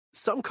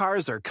Some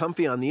cars are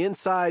comfy on the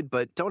inside,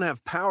 but don't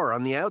have power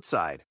on the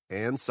outside.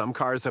 And some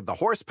cars have the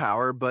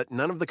horsepower, but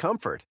none of the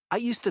comfort. I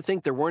used to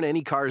think there weren't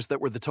any cars that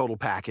were the total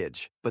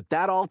package. But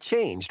that all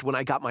changed when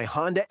I got my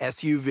Honda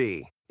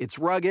SUV. It's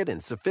rugged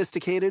and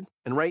sophisticated.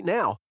 And right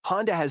now,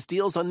 Honda has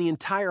deals on the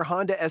entire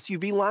Honda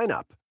SUV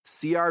lineup.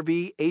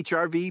 CR-V,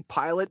 HR-V,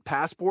 Pilot,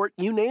 Passport,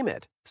 you name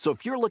it. So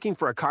if you're looking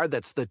for a car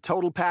that's the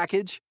total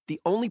package, the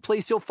only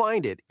place you'll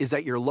find it is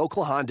at your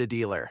local Honda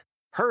dealer.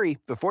 Hurry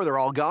before they're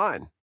all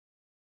gone.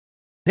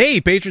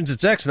 Hey, patrons,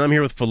 it's X, and I'm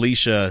here with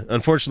Felicia.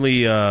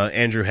 Unfortunately,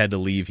 Andrew had to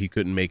leave. He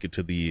couldn't make it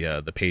to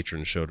the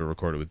patron show to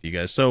record it with you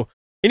guys. So,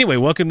 anyway,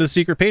 welcome to the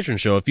Secret Patron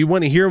Show. If you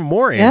want to hear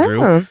more,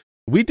 Andrew,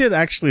 we did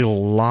actually a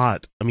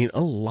lot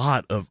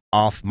of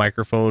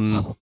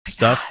off-microphone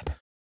stuff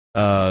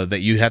that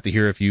you have to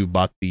hear if you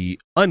bought the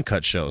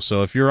uncut show.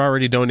 So, if you're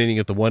already donating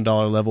at the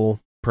 $1 level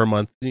per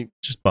month, you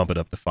just bump it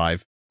up to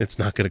 $5. It's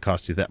not going to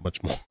cost you that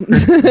much more.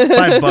 It's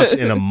 $5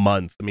 in a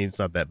month. I mean, it's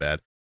not that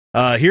bad.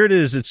 Here it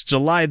is. It's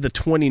July the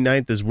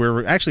 29th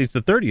it's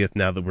the 30th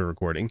now that we're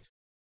recording.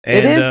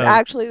 And, it is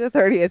actually the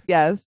 30th,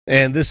 yes.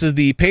 And this is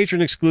the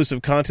patron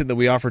exclusive content that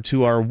we offer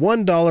to our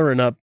 $1 and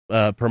up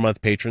per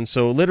month patrons.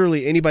 So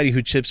literally anybody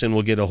who chips in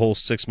will get a whole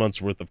 6 months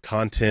worth of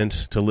content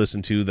to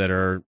listen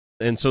to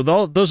and so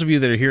those of you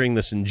that are hearing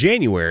this in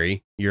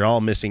January, you're all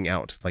missing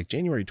out. Like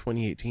January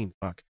 2018.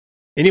 Fuck.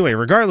 Anyway,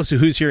 regardless of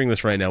who's hearing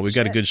this right now, we've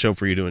got a good show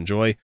for you to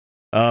enjoy.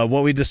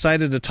 What we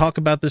decided to talk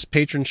about this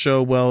patron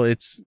show, well,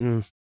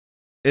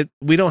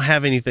 we don't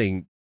have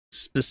anything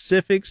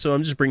specific, so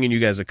I'm just bringing you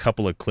guys a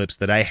couple of clips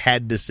that I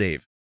had to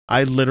save.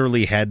 I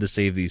literally had to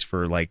save these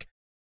for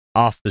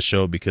off the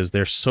show because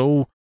they're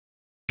so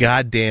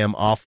goddamn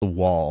off the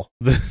wall.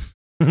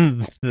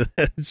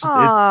 it's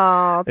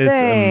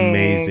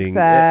amazing.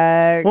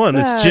 One,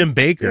 it's Jim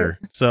Bakker,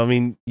 so I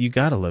mean you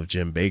gotta love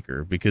Jim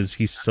Bakker because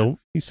he's so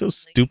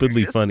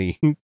stupidly funny.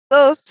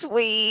 So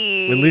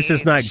sweet. At least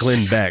it's not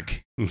Glenn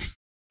Beck,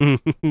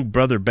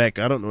 Brother Beck.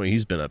 I don't know what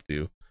he's been up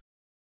to.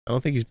 I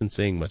don't think he's been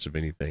saying much of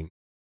anything.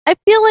 I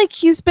feel like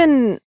he's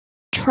been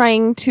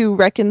trying to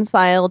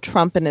reconcile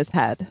Trump in his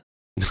head.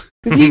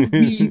 Because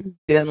he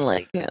didn't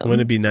like him.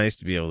 Wouldn't it be nice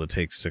to be able to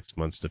take 6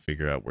 months to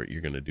figure out what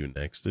you're going to do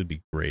next? It'd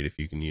be great if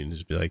you can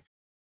just be like,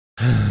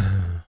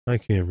 I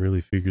can't really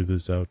figure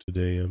this out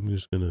today. I'm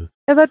just going to...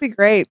 Yeah, that'd be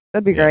great.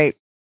 That'd be great.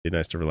 Be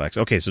nice to relax.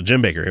 Okay, so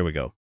Jim Bakker, here we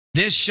go.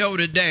 This show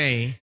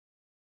today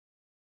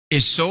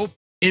is so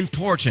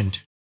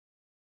important.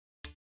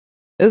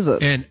 Is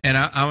it? And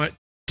I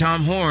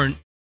Tom Horn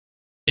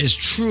is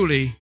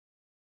truly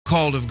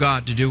called of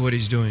God to do what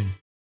he's doing.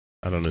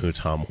 I don't know who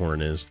Tom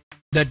Horn is.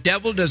 The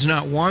devil does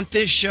not want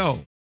this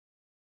show.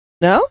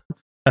 No?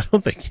 I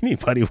don't think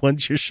anybody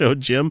wants your show,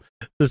 Jim,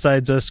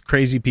 besides us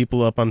crazy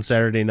people up on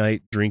Saturday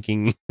night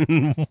drinking.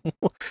 I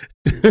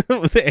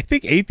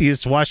think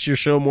atheists watch your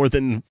show more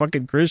than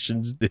fucking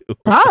Christians do.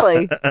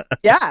 Probably.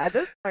 Yeah,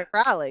 this is my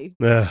rally.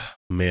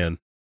 Man.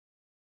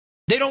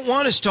 They don't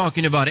want us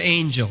talking about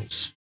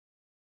angels.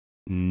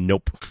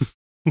 Nope.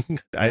 You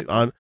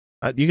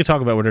can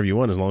talk about whatever you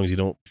want as long as you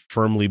don't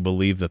firmly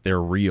believe that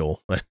they're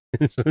real.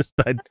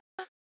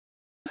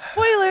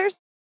 Spoilers.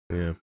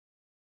 Yeah.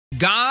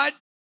 God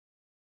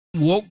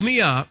woke me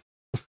up.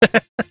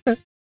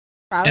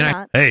 Probably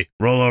not. Hey,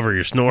 roll over,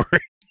 you're snoring.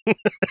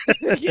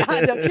 Yeah,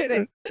 no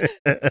kidding.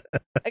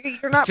 Okay,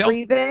 you're not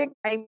breathing.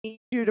 I need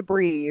you to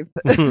breathe.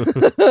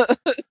 The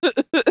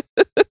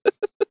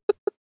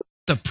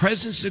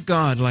presence of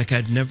God like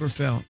I'd never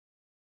felt.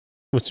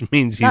 Which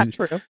means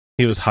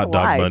he was hot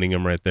dog bunning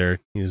him right there.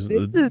 This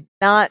is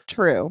not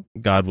true.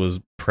 God was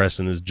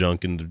pressing his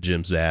junk into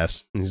Jim's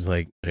ass. And he's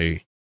like,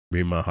 hey,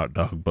 bring my hot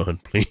dog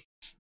bun, please.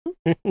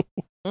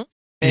 And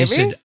he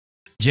said,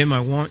 Jim,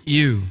 I want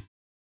you.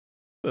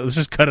 Let's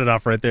just cut it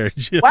off right there.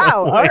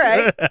 Wow. All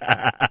right.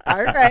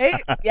 All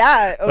right.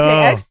 Yeah.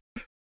 Okay.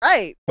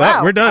 Right. Well,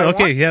 wow. We're done.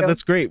 Okay. Yeah,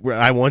 that's great.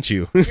 I want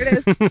you. Here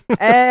it is.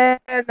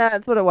 And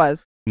that's what it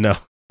was. No.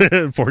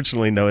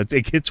 Unfortunately, no. It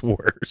gets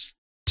worse.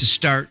 To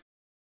start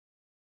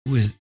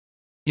with,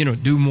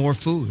 do more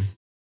food.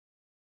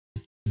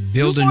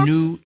 Build a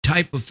new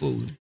type of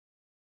food.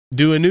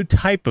 Do a new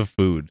type of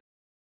food.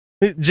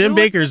 Jim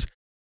Bakker's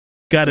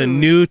got a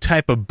new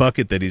type of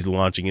bucket that he's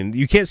launching, and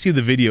you can't see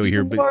the video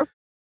here, but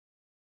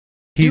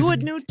do a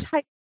new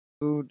type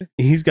of food.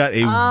 He's got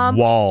a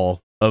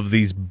wall of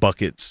these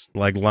buckets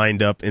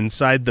lined up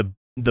inside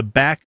the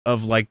back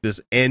of this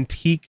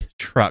antique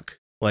truck,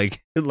 like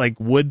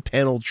wood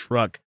panel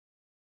truck.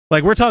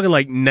 We're talking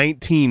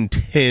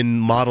 1910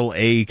 Model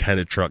A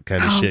kind of truck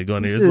kind of shit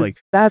going here. It's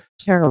that's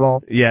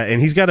terrible. Yeah, and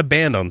he's got a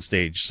band on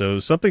stage, so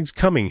something's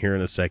coming here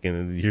in a second,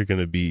 and you're going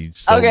to be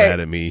so mad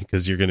at me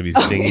because you're going to be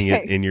singing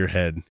it in your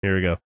head. Here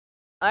we go.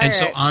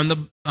 So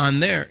on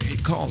there,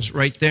 it calls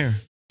right there.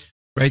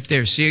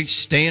 See,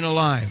 staying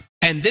alive.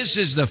 And this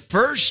is the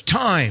first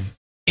time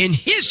in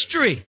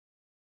history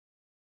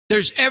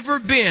there's ever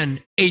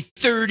been a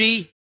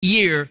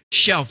 30-year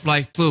shelf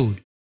life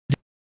food.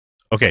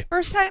 Okay.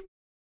 First time?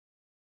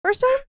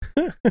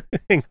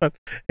 Hang on.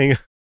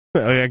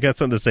 I got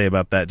something to say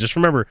about that. Just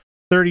remember,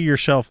 30-year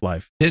shelf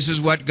life. This is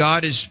what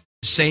God is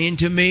saying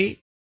to me,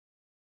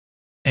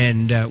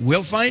 and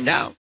we'll find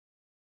out.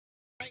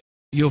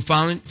 You'll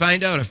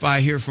find out if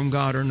I hear from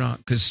God or not,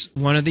 because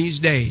one of these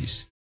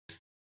days,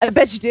 I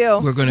bet you do.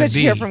 we're going to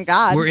be hear from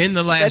God. We're in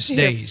the last you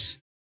hear- days.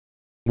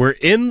 We're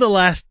in the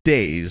last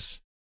days.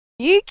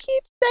 You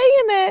keep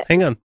saying it.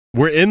 Hang on.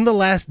 We're in the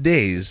last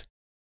days,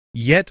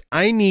 yet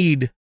I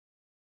need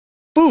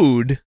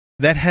food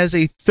that has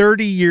a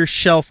 30-year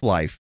shelf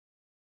life.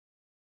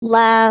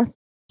 Last.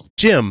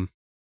 Jim,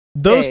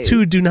 those days.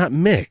 two do not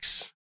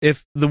mix.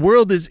 If the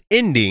world is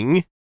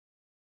ending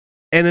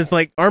and it's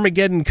like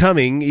Armageddon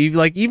coming,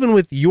 even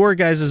with your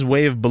guys'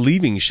 way of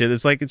believing shit,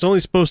 it's like it's only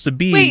supposed to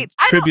be Wait,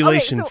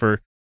 tribulation so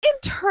for...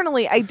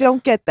 internally, I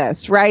don't get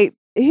this, right?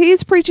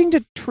 He's preaching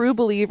to true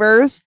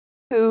believers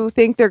who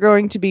think they're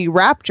going to be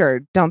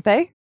raptured, don't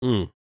they?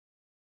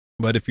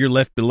 But if you're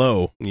left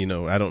below,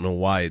 I don't know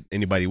why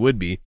anybody would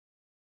be.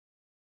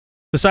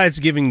 Besides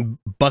giving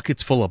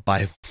buckets full of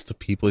Bibles to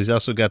people, he's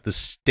also got the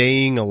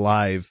staying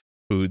alive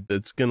food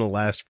that's going to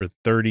last for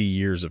 30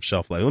 years of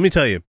shelf life. Let me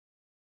tell you,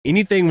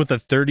 anything with a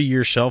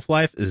 30-year shelf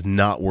life is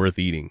not worth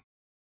eating.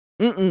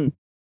 Mm-mm.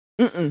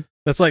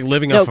 That's like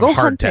living No, off go of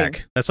hardtack.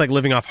 hunting. That's like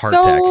living off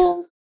hardtack.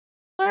 So,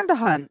 learn to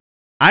hunt.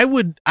 I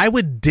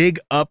would dig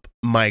up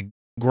my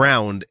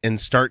ground and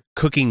start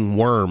cooking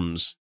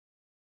worms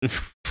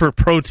for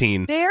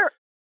protein. There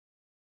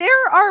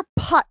are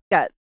pot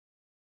guts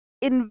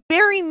in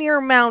very near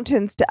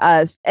mountains to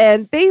us,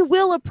 and they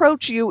will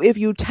approach you if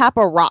you tap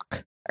a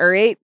rock. All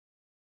right.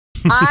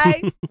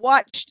 I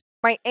watched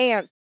my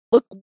aunt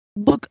look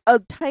a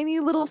tiny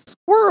little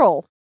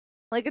squirrel,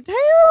 like a tiny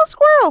little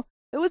squirrel.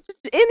 It was just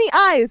in the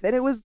eyes, and it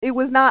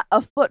was not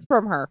a foot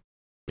from her.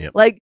 Yep.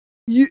 Like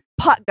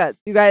pot guts,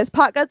 you guys.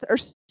 Pot guts are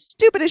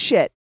stupid as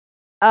shit.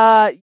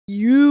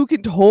 You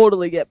can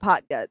totally get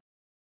pot guts.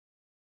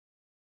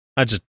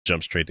 I'd just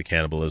jump straight to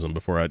cannibalism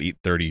before I'd eat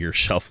 30-year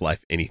shelf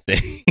life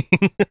anything.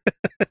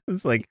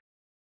 It's like,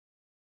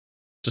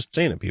 just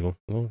saying it, people.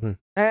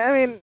 I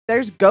mean,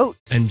 there's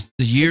goats. And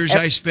the years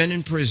I spent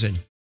in prison,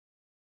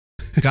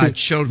 God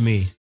showed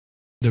me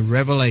the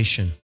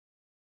revelation.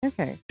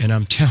 Okay. And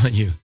I'm telling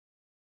you,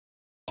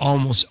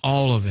 almost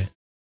all of it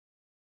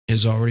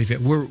is already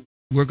fit. We're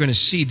going to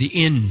see the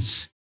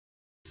ends.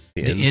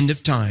 The end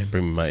of time.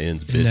 Bring me my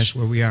ends, bitch. And that's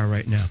where we are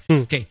right now.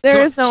 Okay.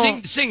 There is no...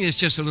 Sing this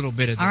just a little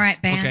bit of that. All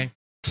right, band. Okay.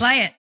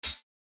 Play it.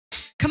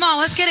 Come on,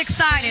 let's get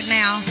excited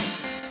now.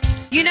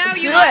 You know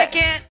you do like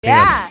it. it.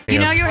 Yeah. Hang You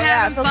on. know you're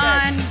having so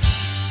fun.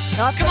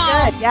 Not so Come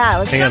on. good. Yeah.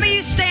 Let's Hang Some on. of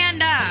you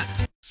stand up.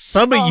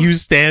 Some of you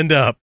stand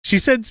up. She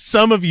said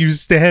some of you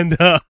stand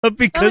up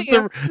because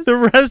Some of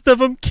the rest of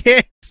them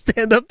can't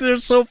stand up. They're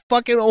so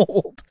fucking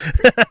old.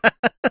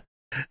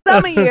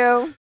 Some of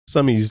you.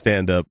 Some of you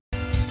stand up.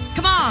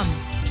 Come on.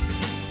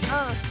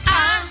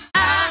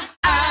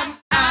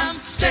 I'm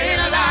staying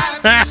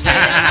alive. Staying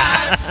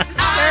alive.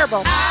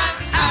 Terrible.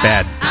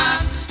 Bad.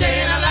 I'm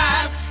staying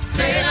alive.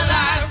 Staying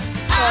alive.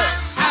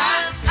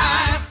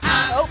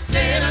 I'm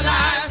staying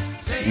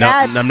alive. No,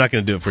 Bad. I'm not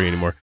going to do it for you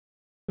anymore.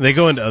 They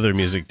go into other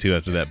music too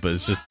after that, but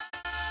it's just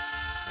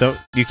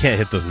you can't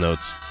hit those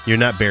notes. You're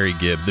not Barry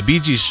Gibb. The Bee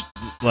Gees,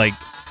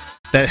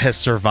 that has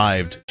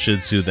survived,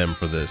 should sue them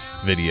for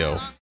this video.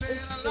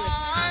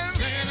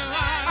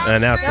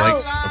 And now it's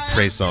like a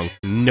praise song.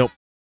 Nope.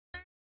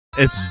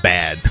 It's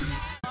bad.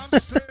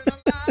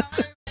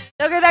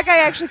 Okay, that guy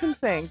actually can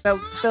sing.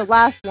 The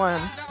last one.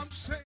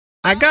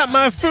 I got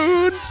my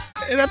food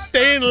and I'm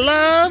staying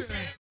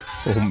alive.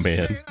 Oh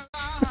man.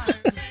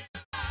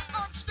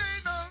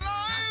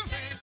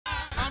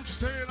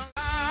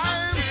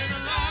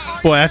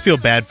 Boy, I feel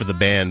bad for the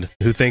band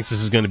who thinks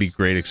this is going to be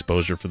great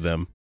exposure for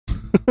them.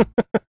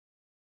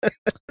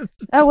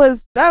 That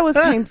was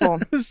painful.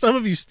 Some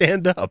of you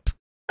stand up.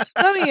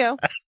 Some of you.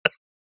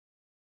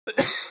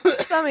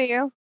 Some of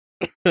you.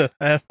 I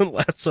haven't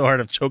laughed so hard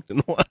I've choked in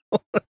a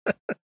while.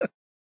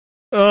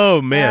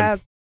 Oh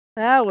man.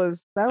 That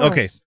was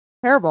Okay.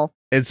 terrible.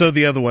 And so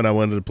the other one I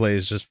wanted to play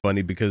is just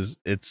funny because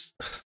it's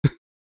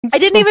I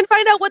didn't even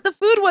find out what the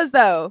food was,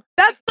 though.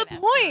 That's the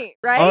point,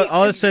 right?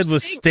 all it said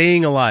was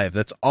staying alive.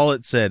 That's all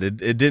it said. It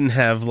didn't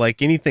have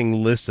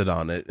anything listed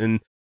on it.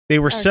 And they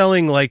were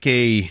selling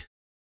a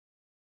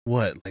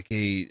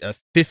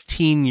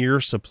 15-year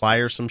supply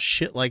or some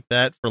shit like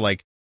that for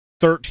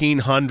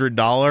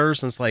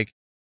 $1,300. And it's like,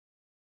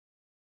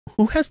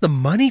 who has the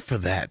money for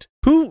that?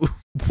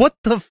 What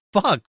the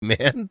fuck,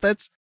 man?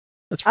 That's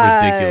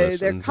ridiculous.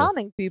 They're And so-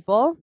 conning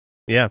people.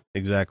 yeah,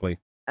 exactly.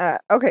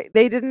 Okay,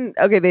 they didn't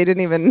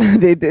even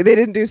they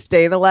didn't do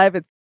staying alive.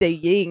 It's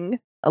staying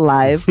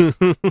alive.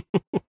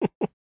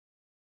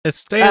 It's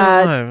staying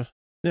alive.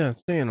 Yeah,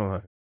 staying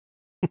alive.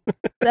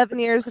 7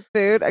 years of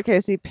food. Okay, I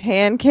see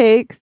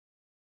pancakes.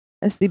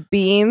 I see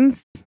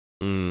beans.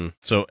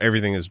 So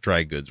everything is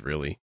dry goods,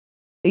 really.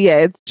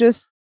 Yeah,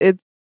 it's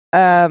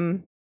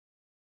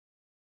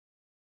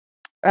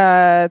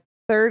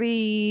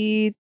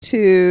 30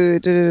 share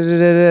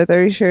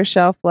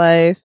shelf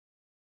life.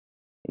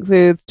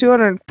 Includes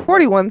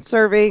 241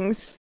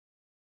 servings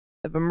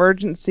of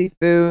emergency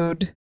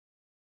food.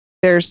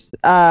 There's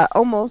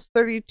almost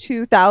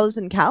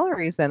 32,000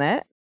 calories in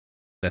it.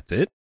 That's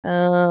it.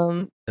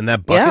 Um, And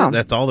that bucket, yeah.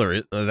 that's all there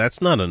is.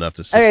 That's not enough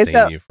to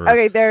sustain you for.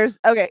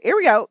 Here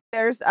we go.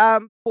 There's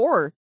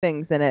 4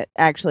 things in it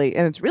actually,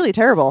 and it's really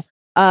terrible.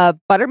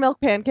 Buttermilk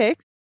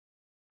pancakes,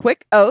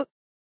 quick oats.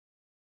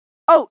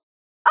 Oh,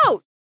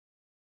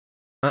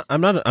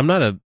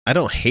 I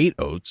don't hate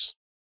oats,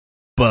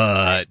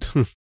 but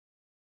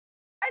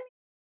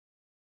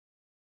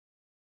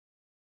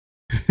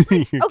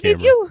Your okay,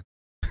 camera. you.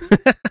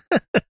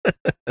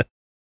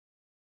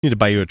 Need to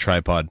buy you a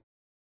tripod.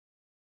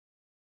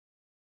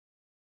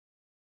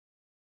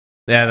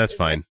 Yeah, that's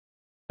fine.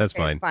 That's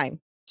Okay, fine.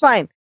 It's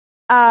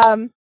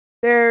fine.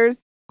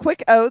 There's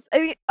quick oats. I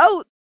mean,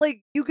 oats,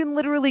 like, you can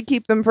literally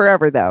keep them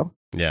forever, though.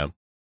 Yeah.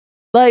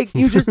 Like,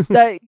 you just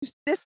you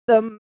sift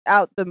them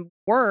out, the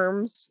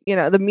worms,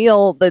 the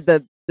meal,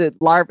 the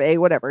larvae,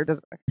 whatever. It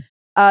doesn't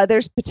matter.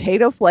 There's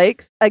potato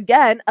flakes.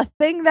 Again, a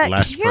thing that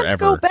Lasts can't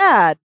forever. go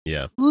bad.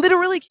 Yeah.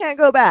 Literally can't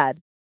go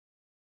bad.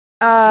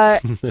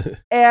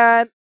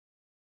 And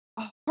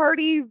a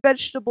hearty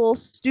vegetable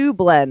stew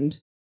blend.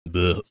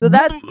 So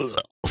that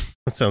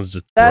sounds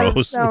just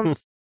gross.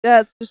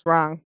 That's just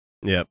wrong.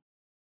 Yep.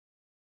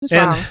 Just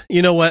And wrong.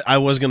 you know what? I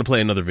was going to play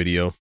another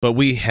video, but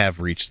we have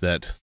reached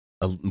that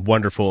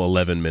wonderful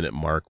 11-minute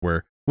mark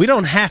where we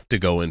don't have to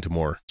go into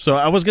more. So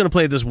I was going to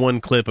play this one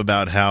clip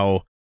about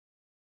how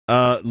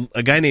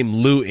a guy named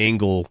Lou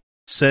Engle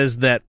says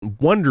that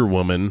Wonder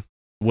Woman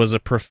was a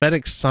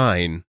prophetic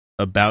sign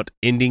about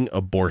ending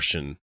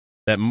abortion.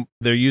 That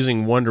they're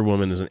using Wonder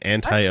Woman as an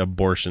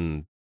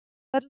anti-abortion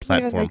That doesn't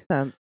even platform. make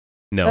sense.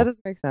 No. That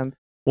doesn't make sense.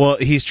 Well,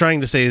 he's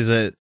trying to say is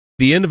that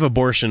the end of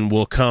abortion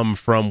will come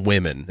from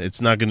women.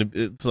 It's not going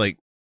to. It's like,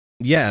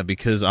 yeah,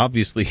 because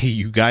obviously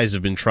you guys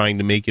have been trying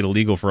to make it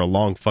illegal for a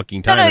long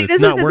fucking time. And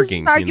it's not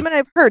working. This is an argument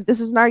I've heard. This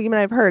is an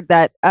argument I've heard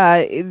that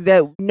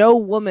that no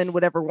woman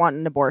would ever want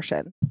an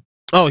abortion.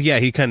 Oh yeah,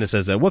 he kind of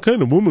says that. What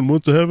kind of woman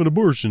wants to have an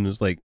abortion?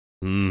 It's like,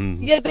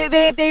 Yeah,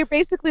 they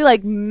basically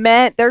like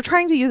they're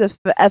trying to use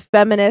a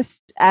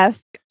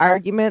feminist-esque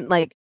argument.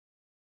 Like,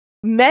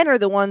 men are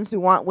the ones who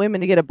want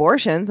women to get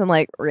abortions. I'm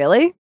like,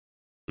 really?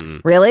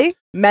 Really?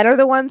 Men are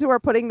the ones who are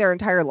putting their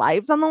entire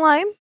lives on the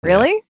line?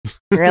 Really?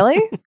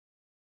 Really?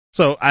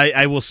 So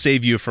I will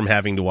save you from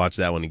having to watch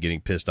that one and getting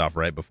pissed off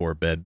right before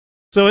bed.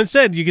 So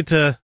instead, you get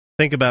to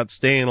think about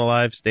staying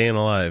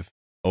alive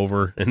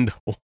over and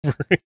over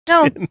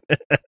No, again.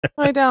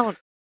 I don't.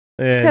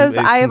 And Because it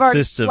I've already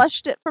consists of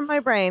flushed it from my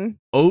brain.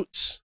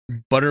 oats,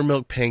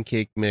 buttermilk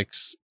pancake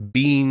mix,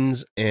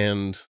 beans,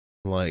 and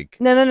like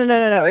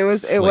No. It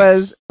was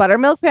Flakes.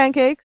 buttermilk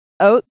pancakes,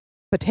 oats,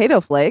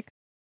 potato flakes.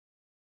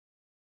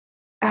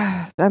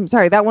 I'm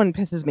sorry, that one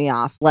pisses me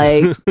off.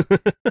 Like,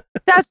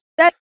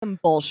 that's some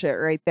bullshit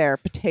right there.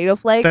 Potato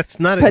flakes. that's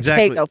not Potato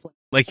exactly flakes.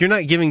 like you're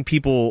not giving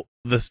people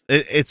this.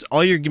 It's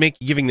all you're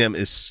giving them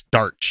is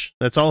starch.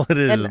 That's all it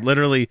is. And-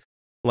 literally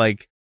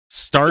like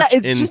starch Yeah,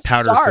 it's in just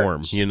powder starch.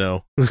 form. You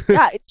know.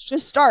 Yeah, it's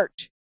just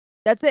starch.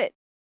 That's it.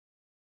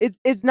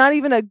 It's not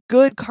even a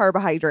good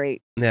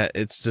carbohydrate. Yeah,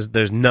 it's just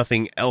there's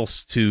nothing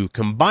else to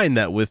combine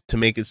that with to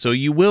make it so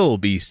you will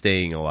be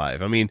staying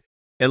alive. I mean,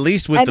 at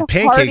least with And the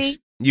pancakes, hearty-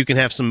 you can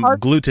have some heart-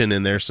 gluten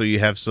in there, so you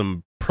have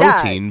some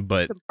protein.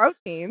 But Some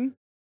protein.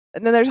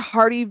 And then there's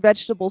hearty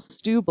vegetable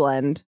stew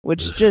blend,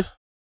 which Ugh, just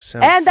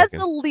sounds and that's fucking-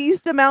 the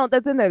least amount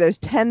that's in there. There's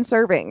 10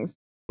 servings.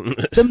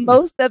 The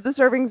most of the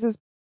servings is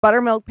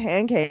buttermilk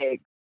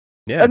pancake.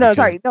 yeah. Oh no, because-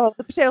 sorry, no, it's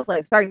the potato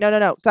flakes. Sorry,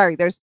 no. Sorry,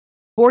 there's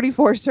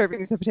 44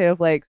 servings of potato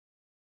flakes.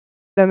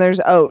 Then there's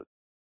oats.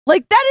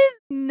 Like, that is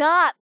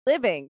not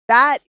living.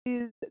 That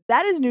is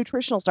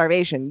nutritional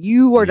starvation.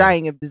 You are Yeah.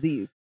 dying of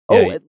disease. Yeah,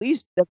 Oh, at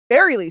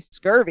very least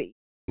scurvy.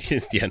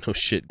 Yeah, no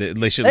shit.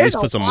 They should at There's least a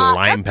put some lot.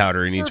 lime That's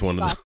powder in each scurvy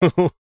one of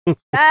them.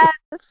 That's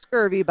a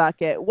scurvy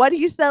bucket. What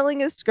he's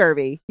selling is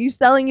scurvy. He's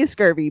selling you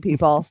scurvy,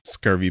 people.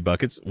 Scurvy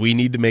buckets. We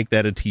need to make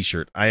that a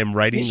t-shirt. I am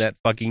writing that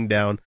fucking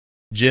down.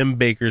 Jim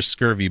Baker's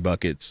scurvy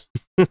buckets.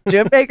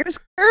 Jim Baker's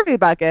scurvy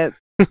bucket.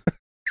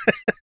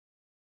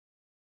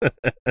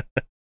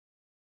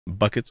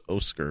 Buckets oh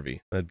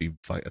scurvy. That'd be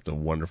fine. That's a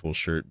wonderful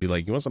shirt. Be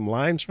like, you want some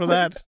limes for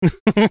that?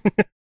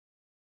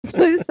 That's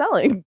what he's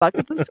selling.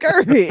 Buckets of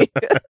scurvy.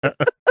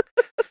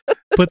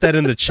 Put that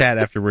in the chat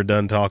after we're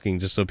done talking,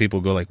 just so people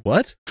go like,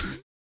 what?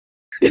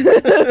 All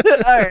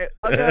right,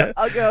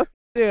 I'll go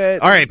do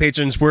it. All right,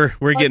 patrons, we're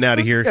getting out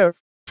of here. Go.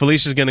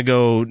 Felicia's gonna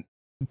go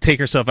take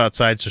herself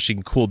outside so she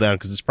can cool down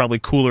because it's probably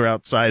cooler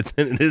outside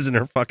than it is in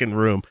her fucking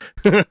room.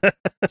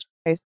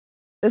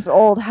 This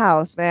old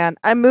house, man.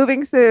 I'm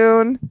moving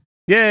soon.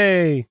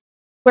 Yay!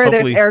 Where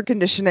Hopefully. there's air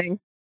conditioning.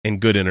 And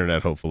good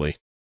internet, hopefully.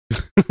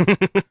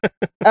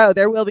 Oh,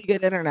 there will be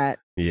good internet.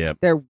 Yeah.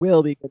 There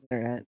will be good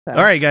internet. So.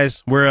 All right,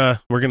 guys, we're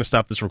gonna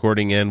stop this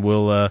recording and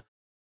we'll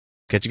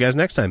catch you guys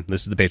next time.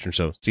 This is the Patron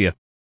Show. See ya.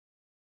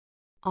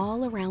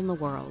 All around the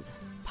world,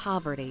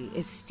 poverty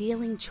is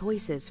stealing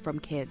choices from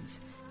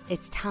kids.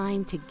 It's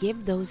time to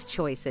give those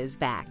choices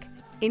back.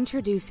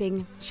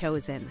 Introducing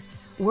Chosen,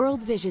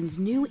 World Vision's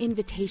new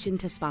invitation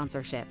to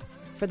sponsorship.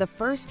 For the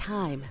first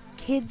time,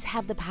 kids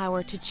have the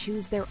power to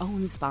choose their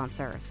own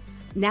sponsors.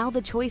 Now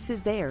the choice is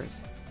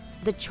theirs.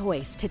 The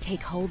choice to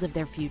take hold of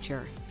their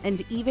future,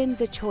 and even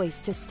the choice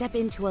to step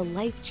into a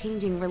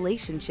life-changing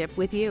relationship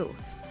with you.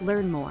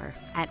 Learn more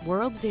at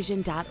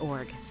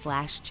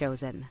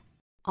worldvision.org/chosen.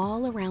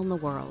 All around the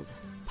world,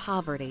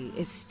 poverty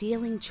is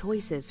stealing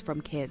choices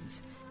from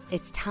kids.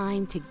 It's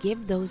time to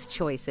give those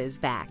choices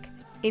back.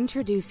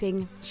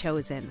 Introducing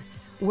Chosen,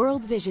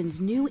 World Vision's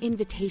new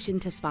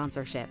invitation to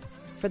sponsorship.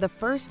 For the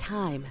first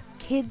time,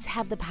 kids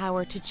have the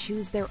power to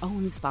choose their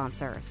own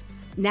sponsors.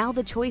 Now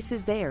the choice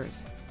is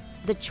theirs.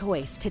 The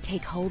choice to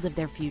take hold of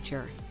their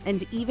future,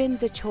 and even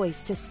the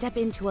choice to step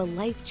into a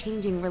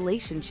life-changing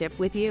relationship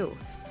with you.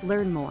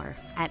 Learn more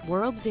at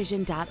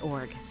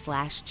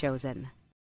worldvision.org/chosen.